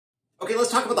Okay,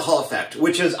 let's talk about the Hall effect,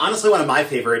 which is honestly one of my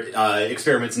favorite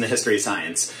experiments in the history of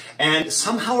science. And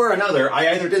somehow or another, I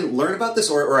either didn't learn about this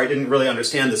or I didn't really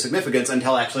understand the significance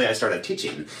until actually I started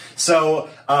teaching. So,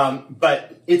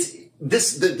 but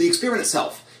the experiment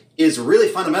itself is really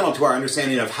fundamental to our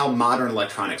understanding of how modern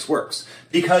electronics works,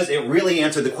 because it really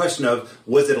answered the question of,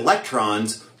 was it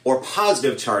electrons or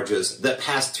positive charges that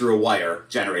passed through a wire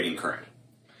generating current?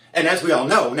 And as we all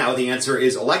know, now the answer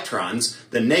is electrons,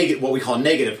 what we call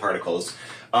negative particles,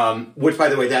 which, by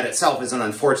the way, that itself is an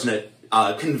unfortunate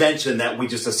convention that we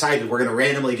just decided we're going to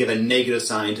randomly give a negative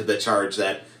sign to the charge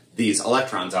that these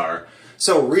electrons are.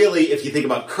 So really, if you think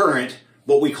about current,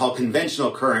 what we call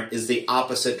conventional current is the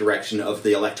opposite direction of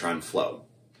the electron flow.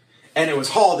 And it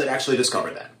was Hall that actually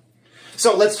discovered that.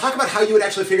 So let's talk about how you would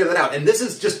actually figure that out. And this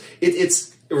is just,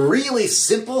 it's really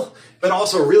simple, but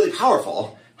also really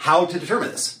powerful how to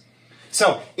determine this.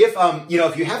 So if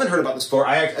you haven't heard about this before,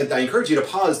 I encourage you to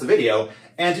pause the video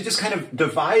and to just kind of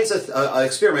devise an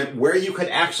experiment where you could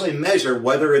actually measure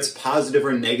whether it's positive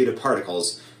or negative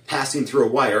particles passing through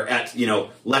a wire at,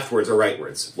 leftwards or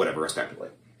rightwards, whatever, respectively.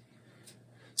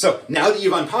 So now that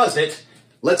you've unpaused it,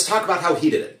 let's talk about how he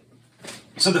did it.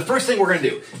 So the first thing we're going to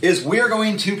do is we're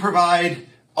going to provide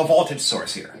a voltage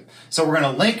source here. So we're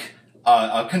going to link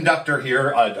a conductor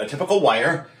here, a typical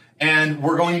wire, and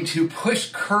we're going to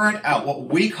push current out, what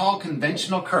we call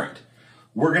conventional current.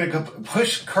 We're going to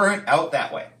push current out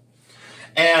that way.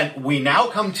 And we now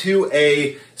come to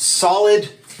a solid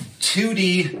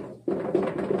 2D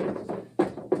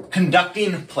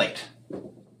conducting plate.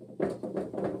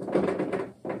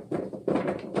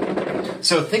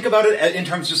 So think about it in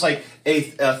terms of just like a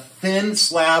thin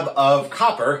slab of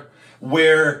copper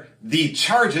where the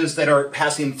charges that are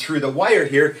passing through the wire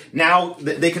here, now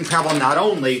they can travel not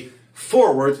only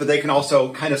forwards, but they can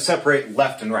also kind of separate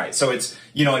left and right. So it's,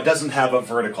 it doesn't have a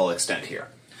vertical extent here.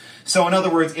 So in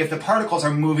other words, if the particles are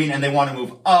moving and they want to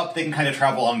move up, they can kind of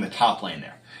travel along the top lane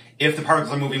there. If the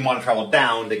particles are moving and want to travel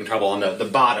down, they can travel on the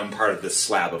bottom part of this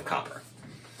slab of copper.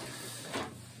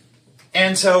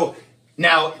 And so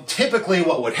now, typically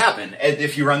what would happen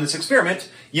if you run this experiment,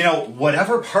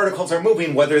 whatever particles are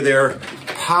moving, whether they're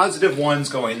positive ones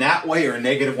going that way or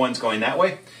negative ones going that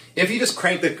way, if you just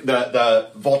crank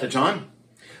the voltage on,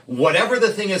 whatever the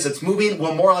thing is that's moving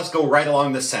will more or less go right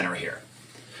along the center here.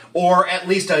 Or at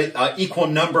least an equal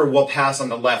number will pass on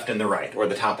the left and the right, or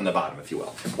the top and the bottom, if you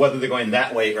will, whether they're going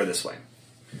that way or this way.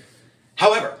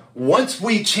 However, once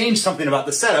we change something about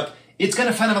the setup, it's going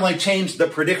to fundamentally change the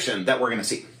prediction that we're going to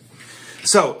see.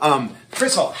 So,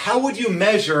 first of all, how would you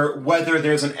measure whether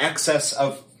there's an excess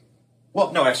of,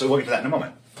 well, no, actually, we'll get to that in a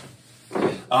moment.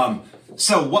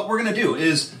 So what we're going to do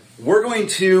is we're going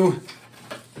to,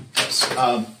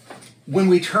 when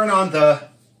we turn on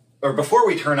before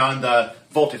we turn on the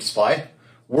voltage supply,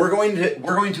 we're going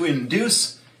to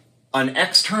induce an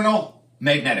external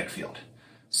magnetic field.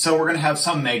 So we're going to have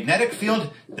some magnetic field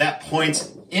that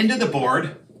points into the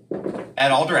board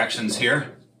at all directions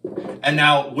here. And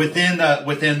now within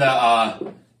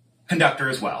the conductor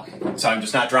as well. So I'm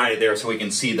just not drawing it there so we can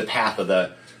see the path of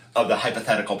the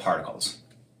hypothetical particles.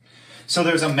 So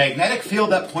there's a magnetic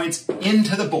field that points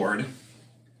into the board.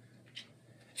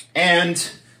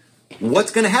 And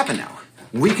what's going to happen now?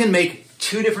 We can make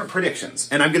two different predictions.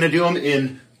 And I'm going to do them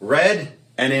in red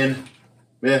and in...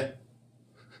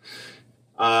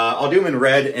 I'll do them in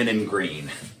red and in green.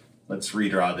 Let's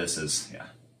redraw this as... yeah.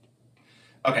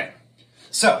 Okay.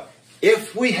 So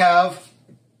if we have,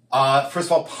 first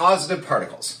of all, positive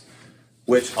particles,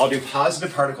 which I'll do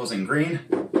positive particles in green.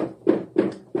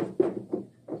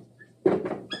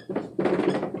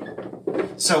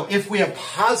 So if we have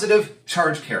positive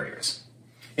charge carriers,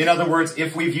 in other words,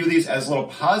 if we view these as little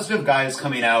positive guys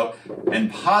coming out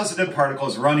and positive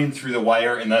particles running through the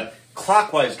wire in the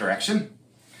clockwise direction,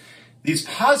 these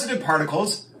positive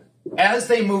particles, as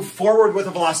they move forward with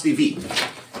a velocity v,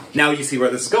 now you see where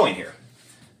this is going here.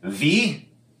 V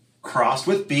crossed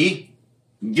with B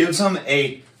gives them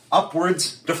a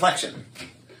upwards deflection.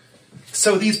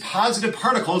 So these positive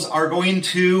particles are going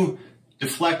to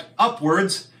deflect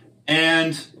upwards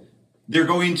and they're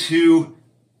going to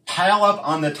pile up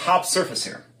on the top surface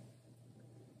here.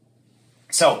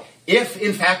 So if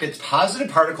in fact it's positive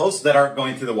particles that are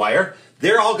going through the wire,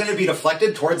 they're all going to be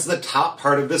deflected towards the top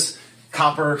part of this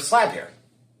copper slab here.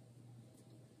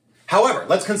 However,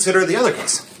 let's consider the other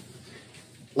case.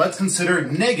 Let's consider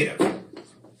negative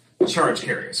charge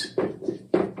carriers.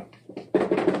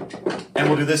 And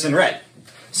we'll do this in red.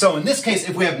 So in this case,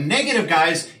 if we have negative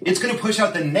guys, it's going to push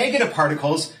out the negative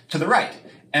particles to the right.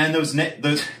 And those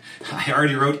I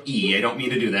already wrote E, I don't mean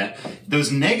to do that.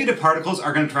 Those negative particles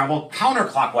are going to travel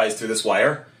counterclockwise through this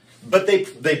wire, but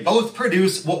they both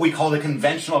produce what we call the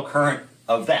conventional current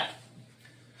of that.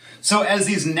 So as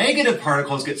these negative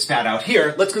particles get spat out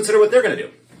here, let's consider what they're going to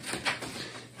do.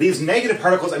 These negative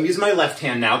particles, I'm using my left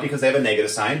hand now because they have a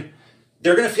negative sign.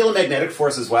 They're going to feel a magnetic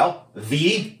force as well,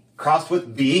 V crossed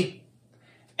with B,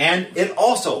 and it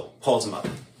also pulls them up.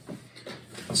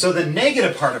 So the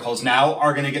negative particles now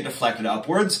are going to get deflected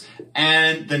upwards,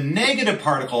 and the negative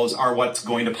particles are what's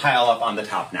going to pile up on the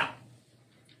top now.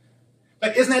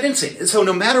 But isn't that interesting? So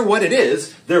no matter what it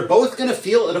is, they're both going to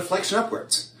feel a deflection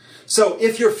upwards. So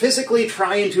if you're physically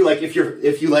trying to, like, if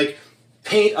you like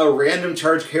paint a random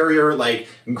charge carrier like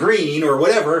green or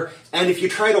whatever, and if you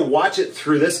try to watch it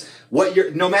through this,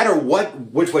 no matter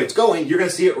which way it's going, you're going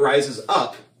to see it rises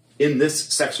up in this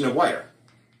section of wire.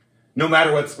 No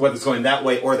matter whether it's going that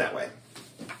way or that way.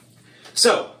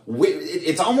 So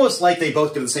it's almost like they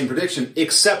both give the same prediction,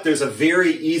 except there's a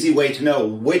very easy way to know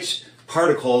which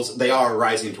particles they are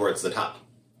rising towards the top.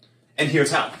 And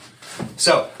here's how.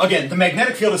 So again, the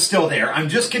magnetic field is still there. I'm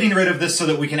just getting rid of this so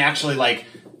that we can actually like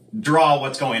draw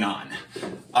what's going on.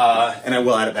 And I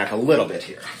will add it back a little bit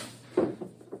here.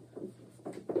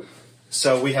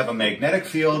 So we have a magnetic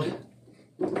field.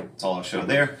 That's all I'll show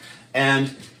there.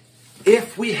 And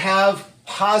if we have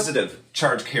positive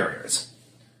charge carriers,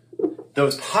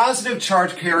 those positive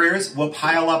charge carriers will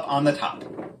pile up on the top.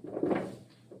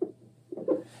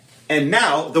 And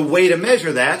now the way to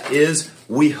measure that is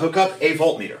we hook up a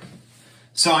voltmeter.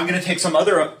 So I'm going to take some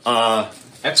other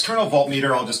external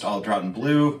voltmeter. I'll draw it in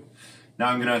blue. Now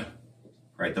I'm going to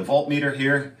write the voltmeter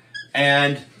here,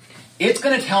 and it's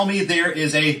going to tell me there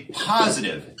is a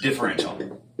positive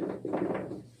differential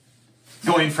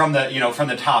going from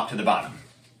the top to the bottom.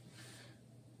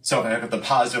 So if I have the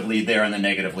positive lead there and the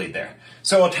negative lead there.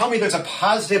 So it'll tell me there's a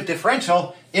positive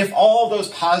differential if all those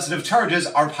positive charges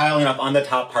are piling up on the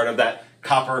top part of that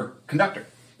copper conductor.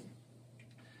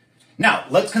 Now,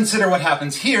 let's consider what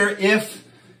happens here if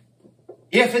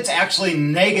it's actually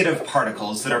negative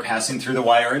particles that are passing through the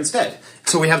wire instead.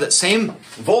 So we have that same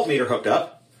voltmeter hooked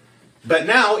up, but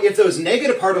now if those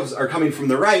negative particles are coming from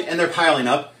the right and they're piling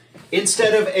up,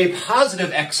 instead of a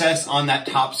positive excess on that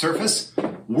top surface,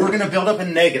 we're going to build up a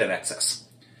negative excess.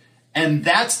 And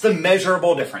that's the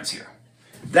measurable difference here.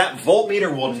 That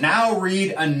voltmeter will now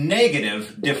read a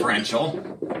negative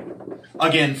differential,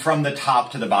 again, from the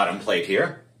top to the bottom plate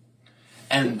here.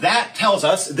 And that tells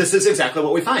us, this is exactly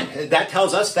what we find. That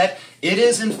tells us that it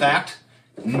is, in fact,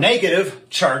 negative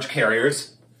charge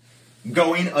carriers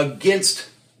going against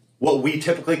what we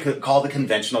typically call the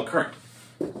conventional current.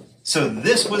 So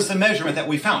this was the measurement that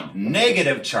we found,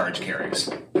 negative charge carriers.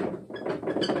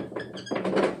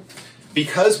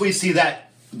 Because we see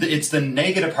that it's the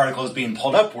negative particles being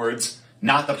pulled upwards,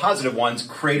 not the positive ones,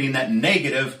 creating that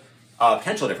negative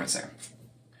potential difference there.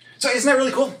 So isn't that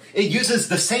really cool? It uses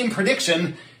the same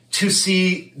prediction to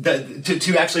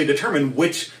to actually determine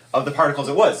which of the particles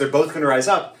it was. They're both going to rise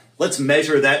up. Let's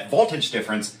measure that voltage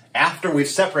difference after we've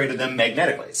separated them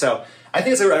magnetically. So I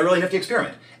think it's a really nifty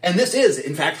experiment. And this is,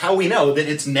 in fact, how we know that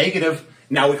it's negative.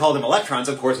 Now we call them electrons,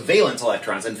 of course, valence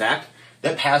electrons, in fact,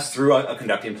 that pass through a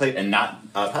conducting plate and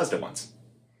not positive ones.